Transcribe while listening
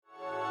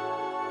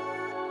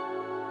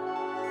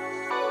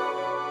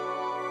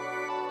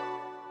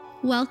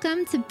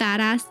Welcome to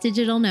Badass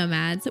Digital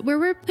Nomads, where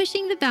we're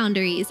pushing the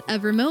boundaries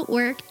of remote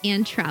work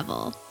and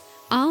travel,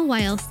 all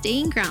while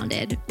staying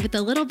grounded with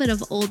a little bit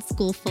of old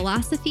school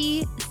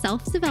philosophy,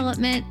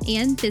 self-development,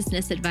 and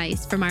business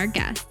advice from our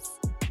guests.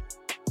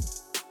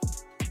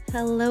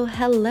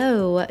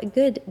 Hello.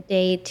 Good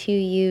day to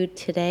you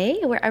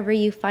today, wherever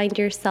you find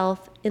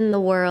yourself in the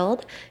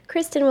world.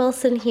 Kristen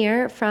Wilson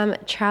here from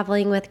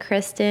Traveling with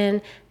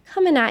Kristen,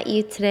 coming at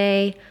you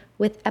today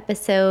with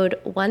episode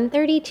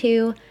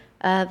 132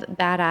 of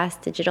Badass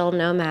Digital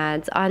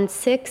Nomads on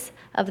 6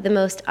 of the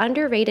most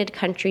underrated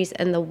countries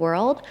in the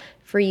world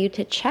for you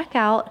to check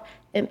out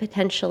and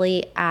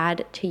potentially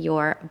add to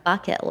your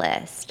bucket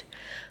list.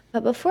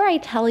 But before I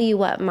tell you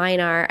what mine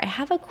are, I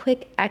have a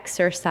quick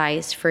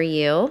exercise for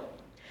you.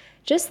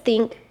 Just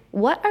think,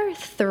 what are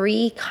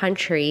 3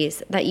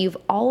 countries that you've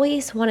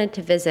always wanted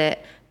to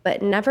visit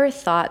but never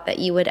thought that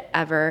you would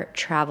ever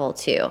travel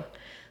to?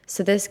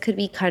 So this could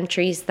be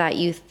countries that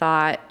you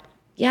thought,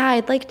 yeah,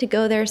 I'd like to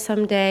go there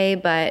someday,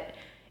 but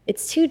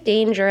it's too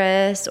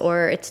dangerous,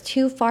 or it's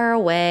too far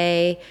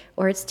away,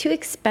 or it's too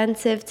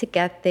expensive to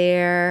get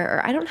there,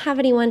 or I don't have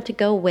anyone to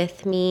go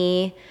with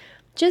me.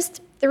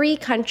 Just 3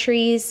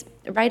 countries,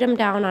 write them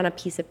down on a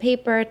piece of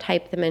paper,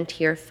 type them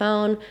into your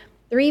phone.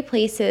 3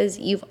 places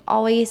you've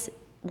always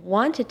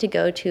wanted to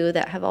go to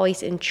that have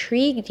always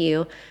intrigued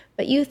you,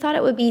 but you thought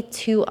it would be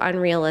too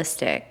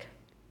unrealistic.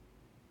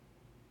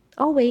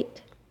 I'll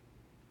wait.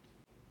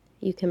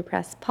 You can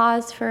press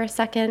pause for a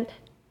second.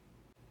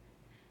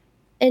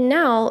 And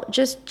now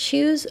just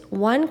choose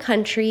one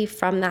country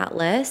from that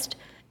list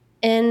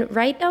and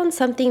write down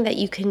something that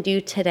you can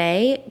do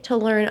today to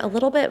learn a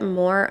little bit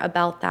more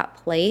about that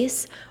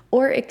place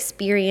or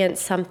experience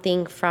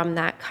something from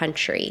that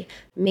country.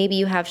 Maybe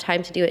you have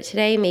time to do it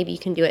today, maybe you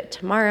can do it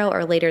tomorrow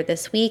or later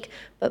this week,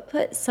 but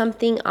put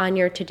something on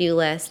your to-do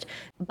list.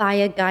 Buy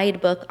a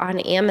guidebook on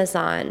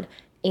Amazon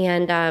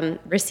and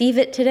receive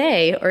it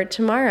today or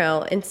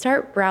tomorrow and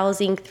start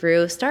browsing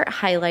through, start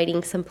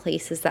highlighting some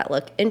places that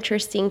look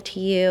interesting to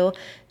you.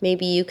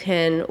 Maybe you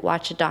can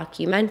watch a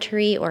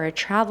documentary or a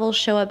travel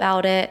show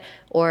about it,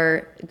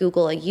 or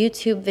Google a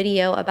YouTube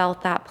video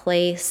about that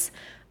place.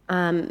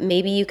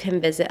 Maybe you can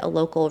visit a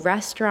local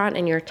restaurant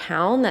in your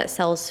town that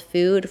sells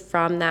food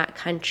from that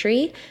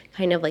country,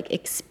 kind of like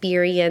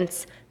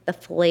experience the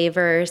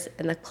flavors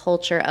and the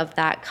culture of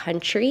that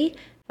country.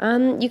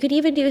 You could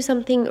even do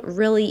something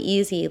really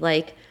easy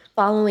like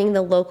following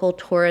the local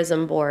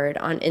tourism board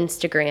on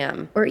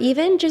Instagram, or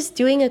even just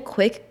doing a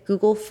quick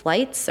Google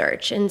flight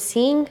search and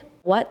seeing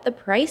what the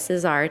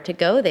prices are to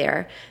go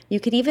there.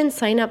 You could even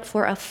sign up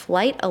for a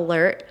flight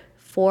alert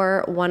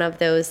for one of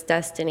those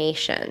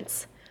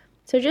destinations.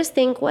 So just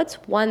think, what's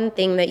one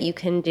thing that you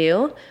can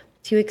do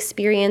to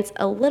experience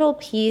a little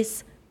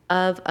piece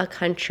of a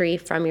country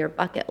from your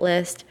bucket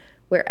list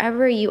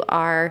wherever you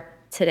are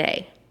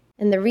today?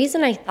 And the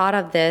reason I thought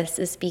of this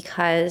is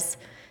because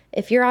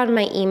if you're on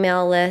my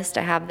email list,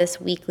 I have this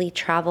weekly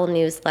travel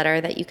newsletter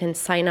that you can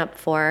sign up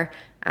for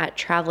at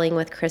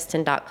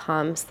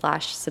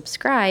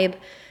travelingwithkristen.com/subscribe.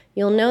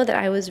 You'll know that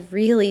I was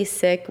really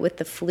sick with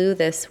the flu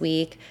this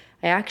week.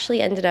 I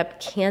actually ended up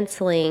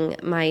canceling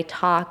my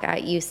talk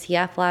at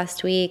UCF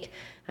last week.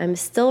 I'm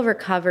still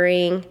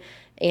recovering,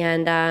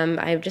 and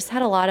I've just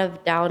had a lot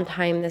of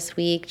downtime this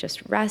week,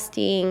 just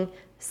resting,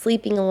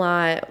 sleeping a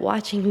lot,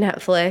 watching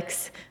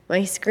Netflix.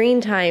 My screen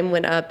time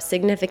went up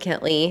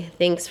significantly.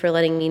 Thanks for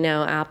letting me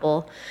know,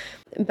 Apple.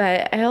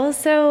 But I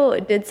also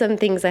did some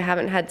things I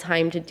haven't had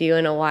time to do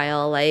in a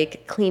while,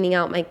 like cleaning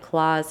out my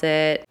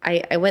closet.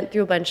 I went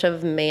through a bunch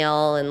of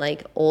mail and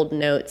like old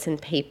notes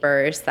and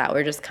papers that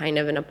were just kind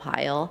of in a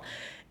pile.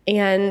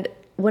 And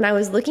when I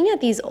was looking at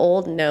these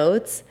old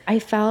notes, I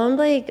found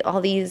like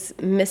all these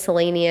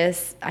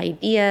miscellaneous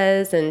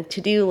ideas and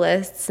to-do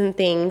lists and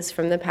things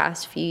from the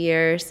past few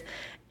years.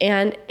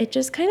 And it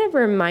just kind of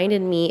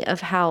reminded me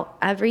of how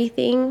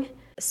everything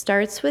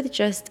starts with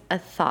just a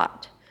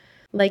thought.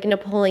 Like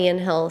Napoleon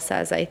Hill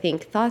says, I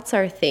think, thoughts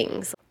are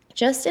things,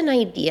 just an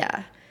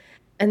idea.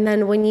 And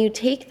then when you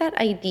take that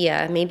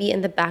idea, maybe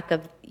in the back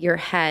of your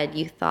head,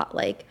 you thought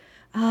like,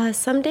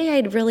 someday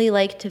I'd really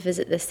like to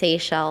visit the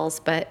Seychelles,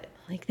 but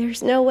like,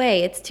 there's no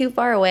way, it's too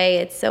far away,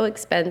 it's so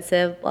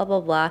expensive, blah,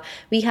 blah, blah.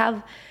 We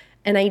have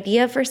an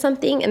idea for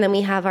something, and then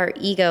we have our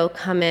ego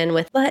come in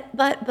with, but,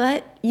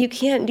 you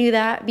can't do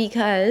that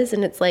because,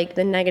 and it's like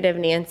the negative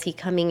Nancy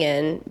coming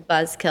in,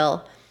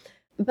 buzzkill.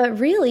 But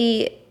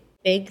really,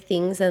 big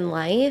things in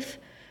life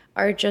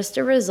are just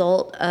a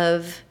result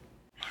of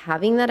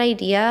having that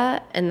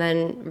idea and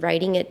then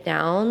writing it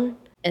down,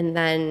 and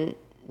then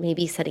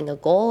maybe setting a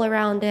goal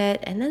around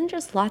it, and then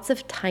just lots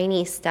of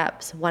tiny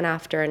steps, one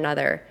after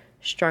another,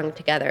 strung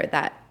together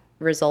that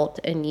result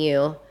in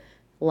you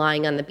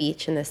lying on the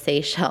beach in the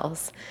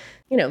Seychelles.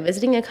 You know,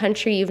 visiting a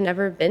country you've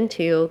never been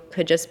to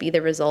could just be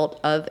the result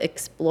of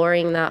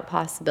exploring that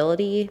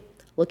possibility,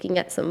 looking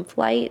at some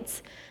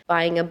flights,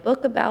 buying a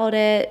book about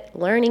it,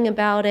 learning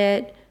about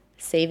it,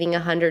 saving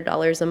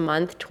 $100 a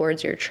month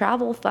towards your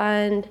travel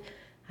fund,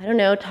 I don't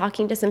know,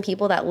 talking to some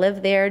people that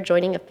live there,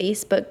 joining a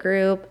Facebook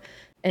group,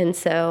 And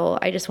so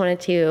I just wanted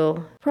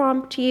to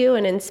prompt you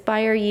and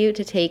inspire you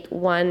to take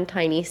one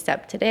tiny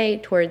step today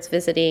towards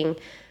visiting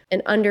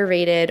an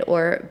underrated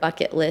or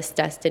bucket list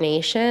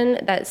destination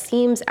that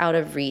seems out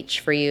of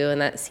reach for you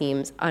and that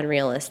seems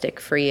unrealistic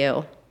for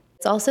you.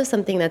 It's also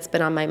something that's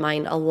been on my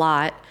mind a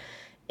lot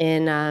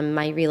in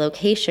my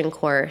relocation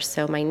course.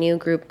 So my new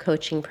group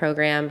coaching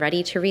program,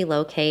 Ready to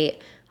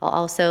Relocate. I'll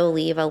also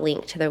leave a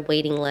link to the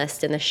waiting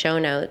list in the show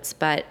notes.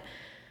 But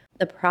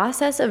the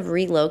process of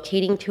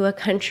relocating to a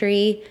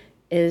country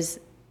is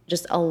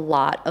just a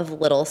lot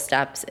of little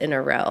steps in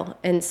a row.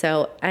 And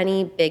so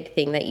any big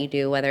thing that you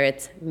do, whether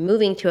it's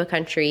moving to a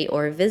country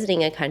or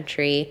visiting a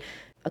country,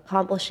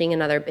 accomplishing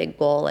another big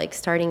goal like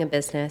starting a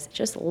business,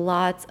 just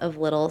lots of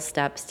little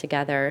steps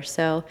together.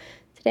 So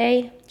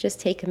today, just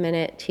take a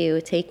minute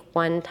to take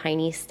one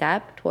tiny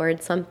step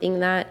towards something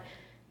that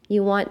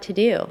you want to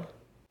do.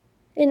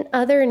 In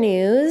other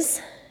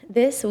news,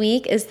 this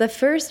week is the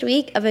first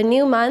week of a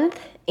new month,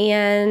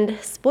 and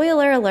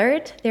spoiler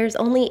alert, there's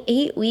only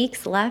 8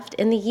 weeks left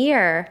in the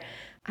year.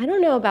 I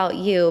don't know about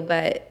you,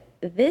 but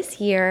this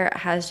year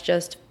has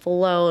just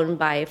flown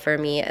by for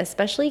me,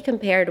 especially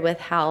compared with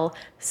how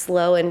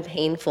slow and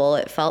painful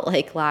it felt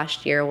like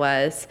last year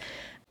was.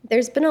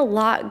 There's been a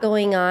lot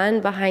going on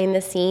behind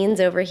the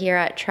scenes over here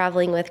at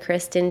Traveling with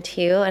Kristen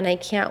too, and I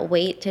can't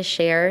wait to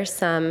share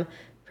some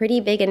pretty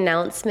big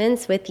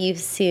announcements with you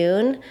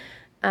soon.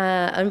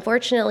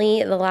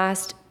 Unfortunately, the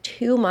last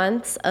 2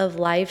 months of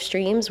live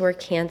streams were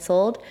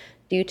canceled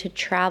due to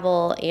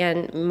travel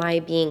and my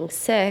being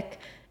sick.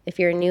 If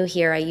you're new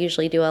here, I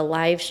usually do a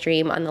live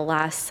stream on the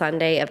last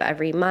Sunday of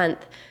every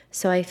month.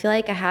 So I feel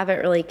like I haven't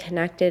really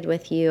connected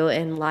with you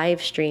in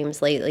live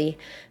streams lately,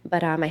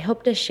 but I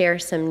hope to share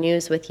some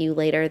news with you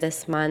later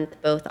this month,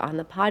 both on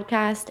the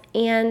podcast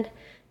and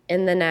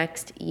in the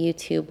next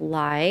YouTube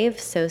live.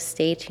 So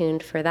stay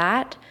tuned for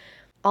that.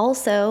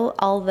 Also,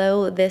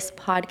 although this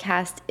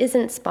podcast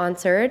isn't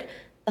sponsored,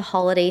 the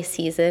holiday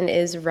season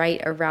is right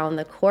around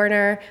the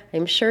corner.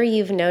 I'm sure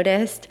you've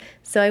noticed.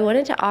 So I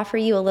wanted to offer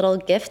you a little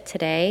gift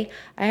today.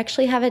 I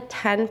actually have a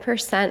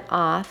 10%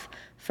 off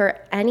for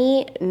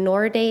any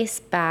Nordace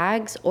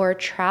bags or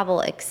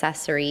travel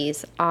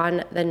accessories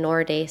on the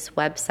Nordace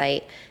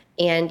website.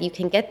 And you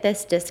can get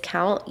this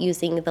discount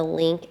using the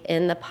link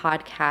in the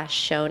podcast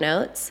show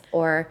notes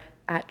or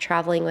at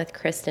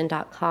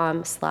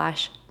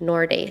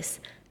travelingwithkristen.com/Nordace.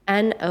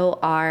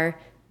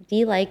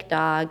 NORD like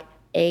dog,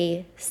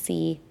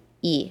 ACE.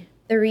 The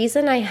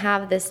reason I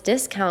have this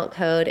discount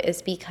code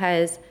is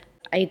because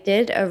I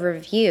did a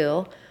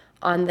review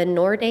on the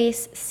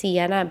Nordace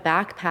Sienna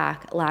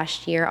backpack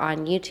last year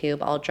on YouTube.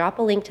 I'll drop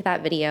a link to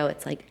that video.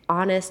 It's like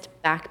honest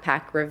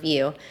backpack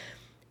review.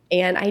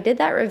 And I did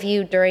that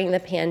review during the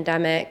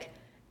pandemic.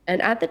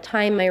 And at the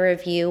time, my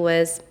review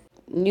was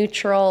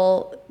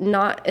neutral,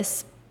 not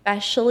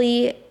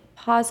especially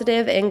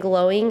positive and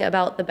glowing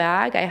about the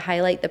bag. I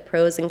highlight the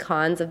pros and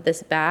cons of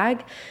this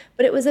bag,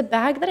 but it was a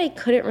bag that I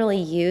couldn't really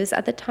use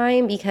at the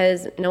time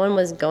because no one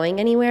was going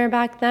anywhere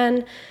back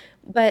then.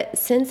 But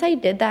since I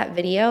did that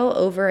video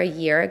over a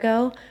year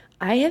ago,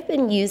 I have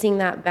been using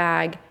that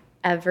bag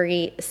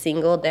every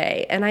single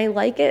day, and I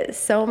like it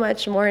so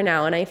much more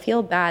now. And I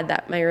feel bad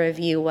that my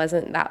review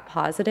wasn't that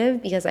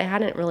positive because I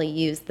hadn't really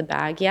used the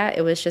bag yet.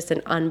 It was just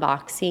an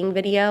unboxing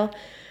video.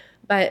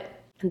 But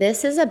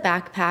this is a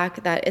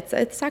backpack that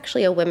it's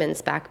actually a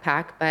women's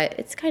backpack, but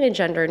it's kind of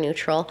gender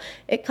neutral.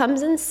 It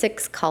comes in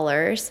 6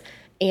 colors,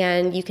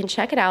 and you can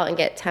check it out and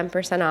get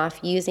 10% off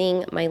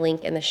using my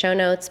link in the show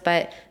notes.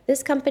 But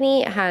this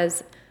company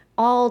has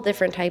all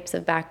different types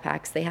of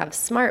backpacks. They have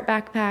smart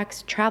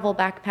backpacks, travel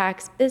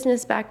backpacks,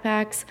 business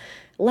backpacks,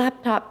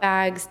 laptop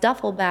bags,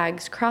 duffel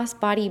bags,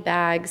 crossbody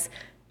bags,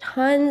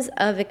 tons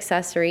of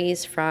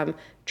accessories from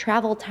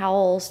travel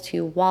towels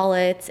to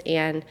wallets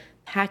and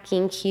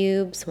packing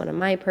cubes, one of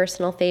my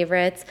personal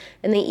favorites.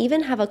 And they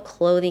even have a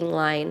clothing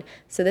line.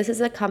 So this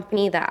is a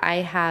company that I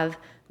have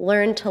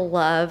learned to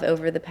love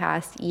over the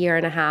past year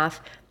and a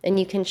half. And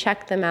you can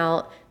check them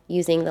out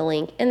using the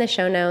link in the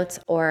show notes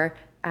or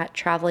at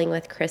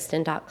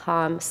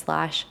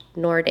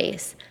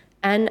travelingwithkristen.com/Nordace.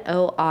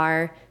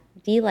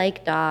 NORD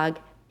like dog,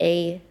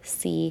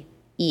 ACE.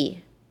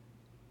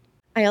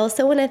 I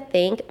also want to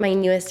thank my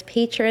newest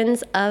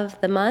patrons of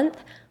the month,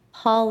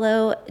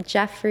 Paulo,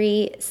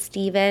 Jeffrey,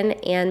 Stephen,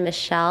 and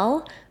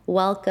Michelle.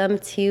 Welcome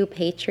to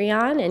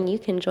Patreon, and you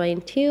can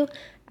join too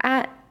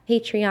at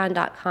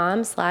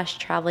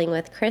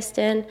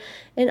patreon.com/travelingwithkristen.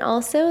 And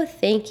also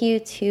thank you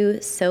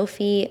to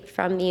Sophie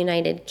from the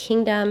United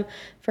Kingdom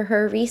for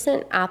her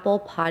recent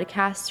Apple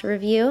Podcasts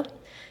review.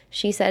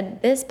 She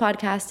said, "This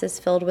podcast is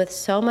filled with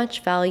so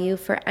much value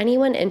for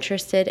anyone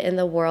interested in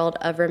the world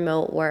of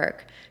remote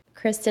work.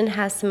 Kristen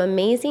has some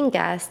amazing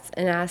guests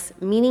and asks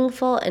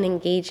meaningful and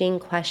engaging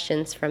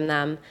questions from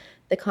them.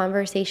 The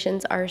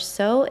conversations are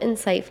so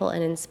insightful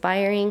and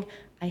inspiring.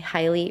 I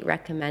highly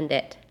recommend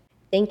it."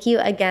 Thank you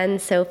again,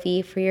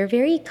 Sophie, for your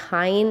very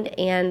kind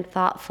and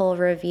thoughtful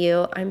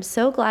review. I'm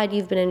so glad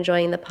you've been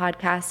enjoying the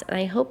podcast, and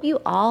I hope you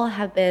all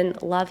have been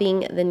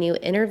loving the new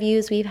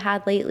interviews we've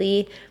had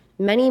lately.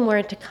 Many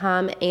more to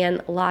come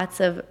and lots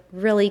of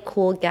really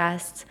cool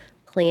guests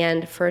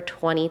planned for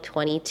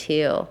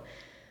 2022.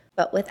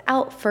 But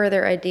without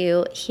further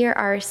ado, here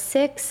are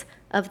 6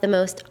 of the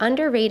most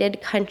underrated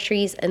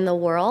countries in the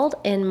world,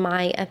 in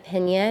my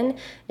opinion.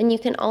 And you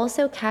can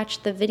also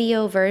catch the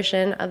video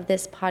version of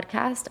this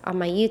podcast on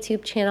my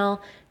YouTube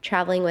channel,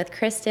 Traveling with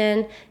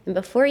Kristen. And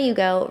before you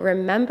go,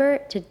 remember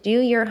to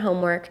do your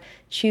homework.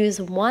 Choose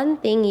one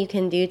thing you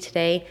can do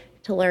today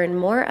to learn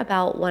more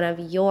about one of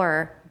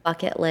your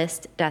bucket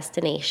list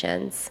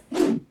destinations.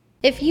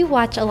 If you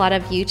watch a lot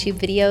of YouTube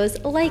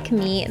videos like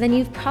me, then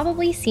you've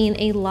probably seen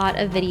a lot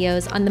of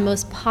videos on the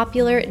most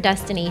popular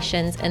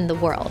destinations in the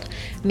world.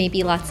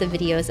 Maybe lots of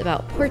videos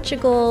about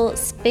Portugal,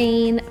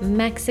 Spain,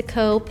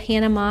 Mexico,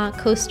 Panama,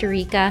 Costa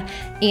Rica,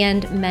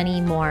 and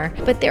many more.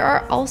 But there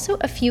are also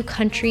a few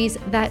countries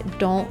that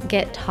don't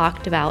get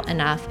talked about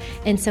enough.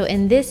 And so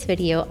in this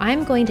video,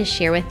 I'm going to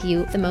share with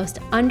you the most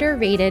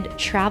underrated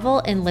travel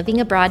and living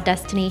abroad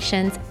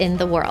destinations in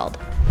the world.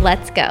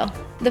 Let's go.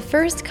 The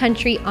first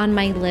country on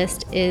my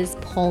list is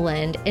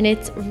Poland, and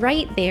it's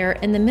right there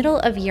in the middle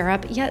of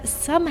Europe, yet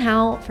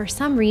somehow, for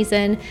some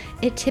reason,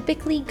 it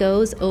typically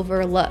goes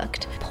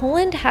overlooked.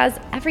 Poland has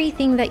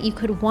everything that you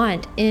could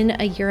want in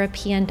a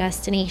European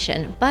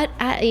destination, but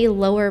at a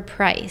lower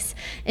price.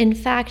 In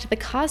fact, the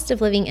cost of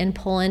living in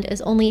Poland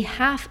is only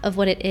half of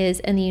what it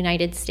is in the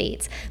United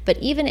States. But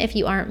even if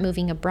you aren't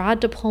moving abroad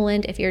to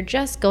Poland, if you're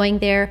just going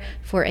there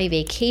for a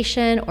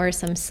vacation or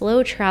some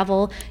slow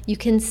travel, you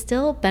can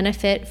still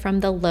benefit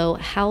from the low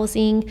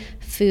housing,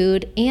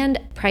 food, and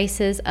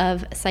prices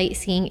of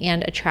sightseeing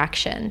and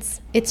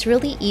attractions. It's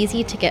really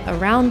easy to get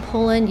around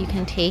Poland. You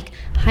can take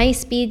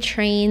high-speed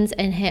trains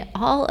and hit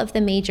all of the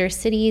major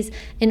cities,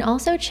 and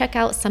also check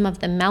out some of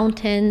the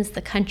mountains,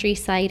 the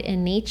countryside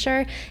and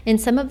nature,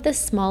 and some of the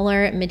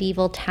smaller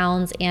medieval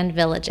towns and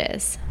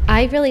villages.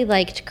 I really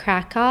liked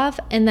Krakow,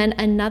 and then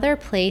another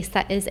place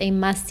that is a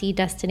must-see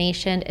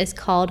destination is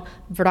called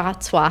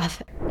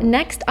Wrocław.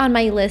 Next on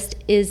my list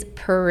is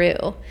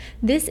Peru.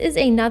 This is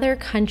another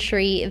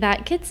country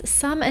that gets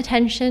some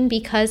attention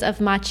because of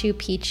Machu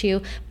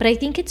Picchu, but I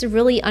think it's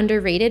really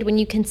underrated when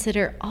you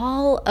consider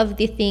all of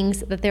the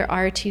things that there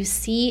are to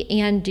see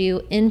and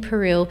do in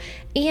Peru,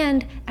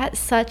 and at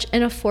such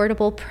an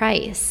affordable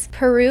price.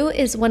 Peru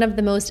is one of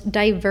the most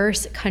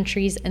diverse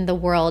countries in the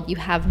world. You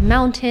have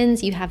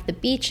mountains, you have the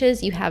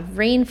beaches, you have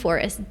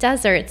rainforests,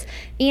 deserts,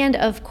 and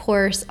of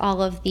course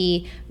all of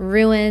the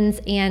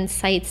ruins and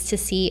sites to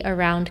see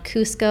around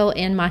Cusco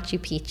and Machu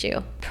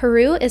Picchu.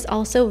 Peru is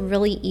also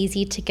really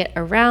easy to get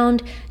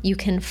around. You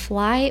can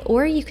fly,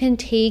 or you can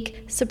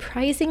take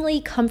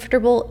surprisingly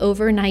comfortable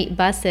overnight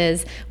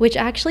buses, which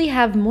actually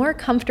have more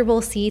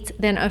comfortable seats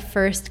than a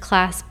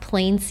first-class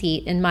plane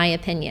seat, in my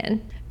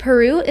opinion.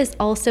 Peru is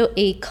also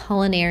a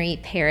culinary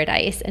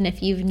paradise, and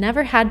if you've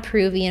never had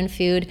Peruvian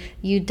food,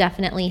 you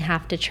definitely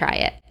have to try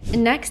it.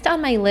 Next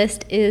on my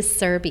list is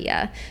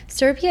Serbia.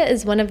 Serbia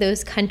is one of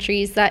those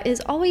countries that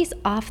is always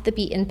off the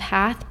beaten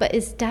path, but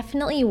is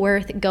definitely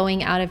worth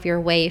going out of your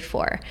way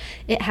for.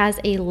 It has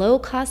a low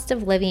cost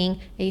of living,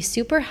 a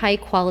super high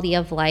quality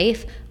of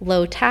life,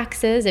 low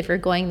taxes if you're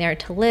going there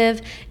to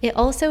live. It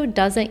also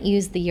doesn't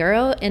use the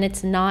euro, and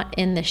it's not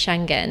in the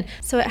Schengen.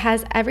 So it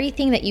has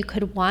everything that you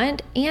could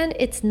want, and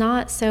it's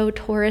not so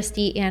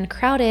touristy and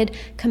crowded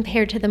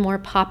compared to the more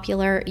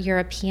popular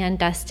European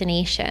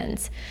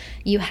destinations.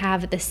 You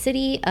have the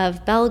city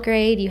of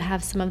Belgrade, you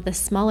have some of the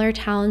smaller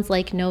towns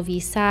like Novi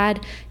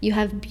Sad, you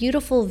have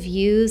beautiful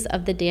views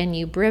of the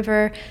Danube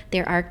River,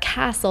 there are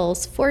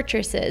castles,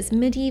 fortresses,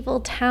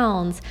 medieval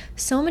towns,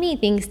 so many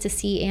things to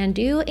see and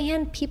do,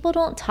 and people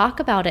don't talk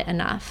about it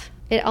enough.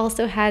 It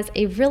also has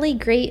a really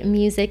great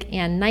music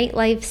and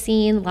nightlife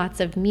scene, lots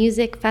of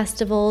music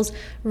festivals,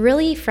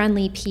 really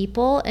friendly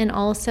people, and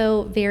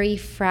also very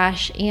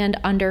fresh and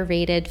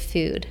underrated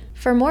food.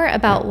 For more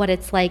about what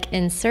it's like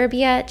in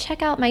Serbia,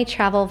 check out my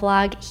travel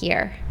vlog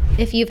here.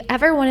 If you've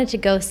ever wanted to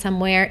go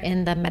somewhere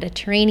in the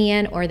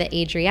Mediterranean or the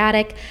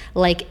Adriatic,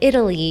 like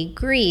Italy,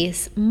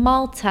 Greece,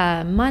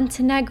 Malta,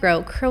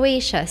 Montenegro,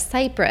 Croatia,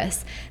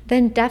 Cyprus,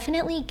 then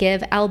definitely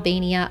give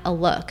Albania a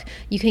look.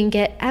 You can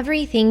get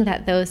everything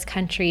that those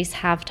countries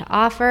have to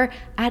offer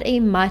at a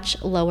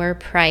much lower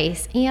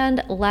price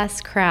and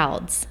less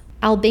crowds.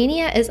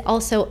 Albania is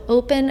also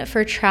open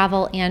for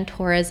travel and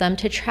tourism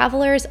to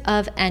travelers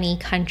of any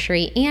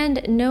country,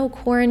 and no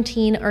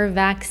quarantine or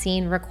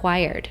vaccine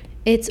required.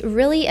 It's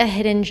really a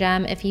hidden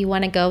gem if you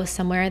want to go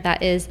somewhere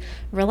that is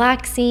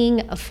relaxing,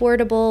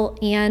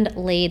 affordable, and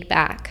laid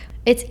back.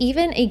 It's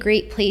even a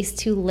great place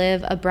to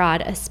live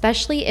abroad,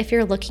 especially if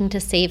you're looking to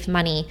save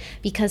money,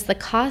 because the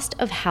cost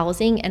of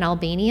housing in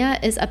Albania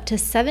is up to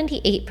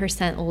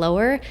 78%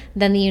 lower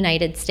than the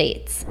United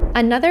States.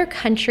 Another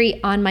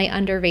country on my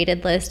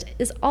underrated list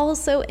is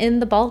also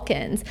in the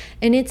Balkans,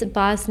 and it's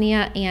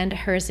Bosnia and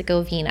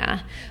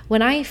Herzegovina.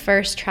 When I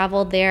first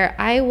traveled there,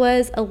 I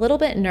was a little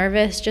bit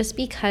nervous just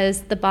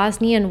because the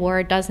Bosnian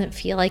War doesn't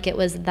feel like it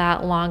was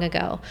that long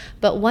ago.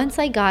 But once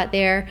I got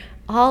there,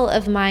 all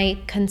of my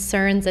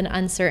concerns and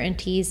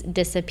uncertainties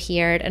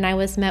disappeared, and I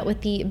was met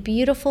with the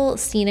beautiful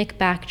scenic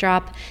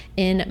backdrop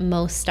in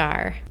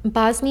Mostar.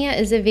 Bosnia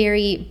is a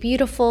very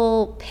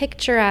beautiful,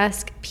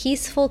 picturesque,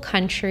 peaceful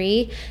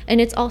country, and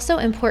it's also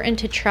important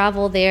to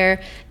travel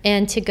there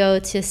and to go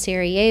to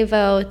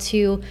Sarajevo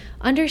to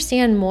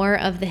understand more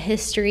of the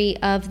history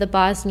of the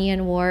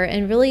Bosnian War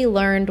and really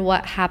learned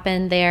what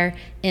happened there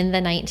in the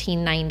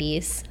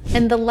 1990s.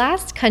 And the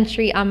last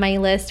country on my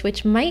list,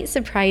 which might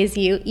surprise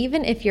you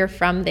even if you're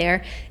from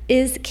there,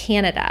 is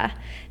Canada.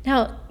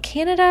 Now,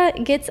 Canada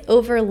gets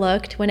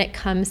overlooked when it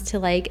comes to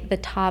like the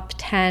top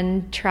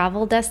 10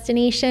 travel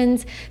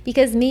destinations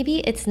because maybe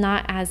it's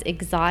not as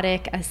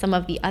exotic as some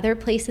of the other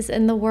places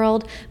in the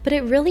world, but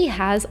it really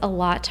has a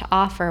lot to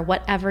offer,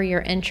 whatever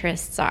your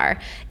interests are.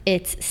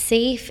 It's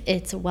safe,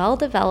 it's well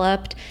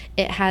developed,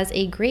 it has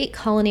a great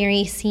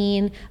culinary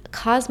scene,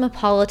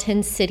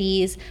 cosmopolitan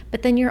cities,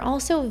 but then you're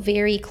also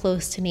very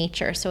close to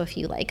nature. So if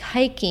you like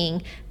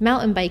hiking,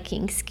 mountain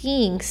biking,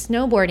 skiing,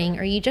 snowboarding,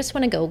 or you just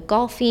want to go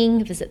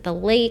golfing, visit the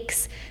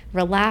lakes,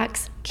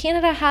 relax,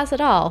 Canada has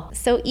it all.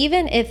 So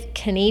even if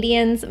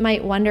Canadians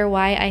might wonder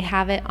why I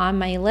have it on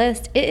my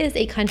list, it is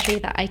a country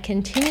that I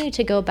continue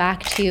to go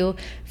back to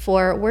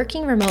for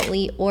working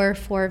remotely or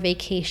for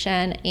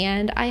vacation,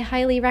 and I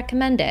highly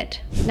recommend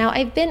it. Now,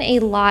 I've been a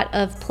lot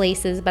of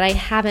places, but I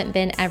haven't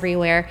been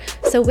everywhere.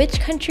 So which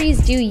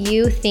countries do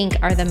you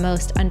think are the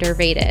most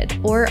underrated?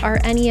 Or are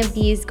any of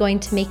these going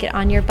to make it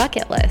on your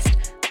bucket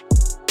list?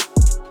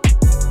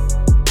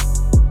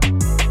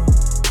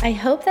 I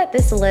hope that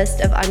this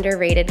list of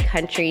underrated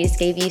countries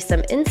gave you some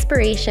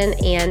inspiration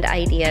and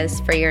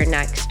ideas for your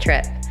next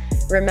trip.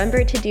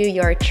 Remember to do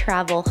your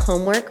travel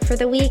homework for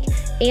the week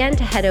and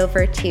to head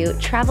over to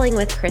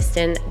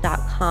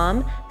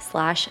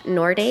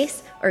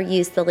travelingwithkristen.com/Nordace or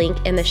use the link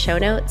in the show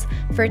notes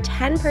for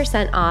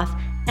 10% off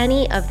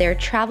any of their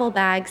travel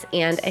bags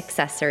and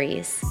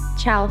accessories.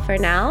 Ciao for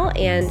now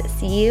and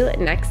see you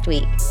next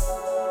week.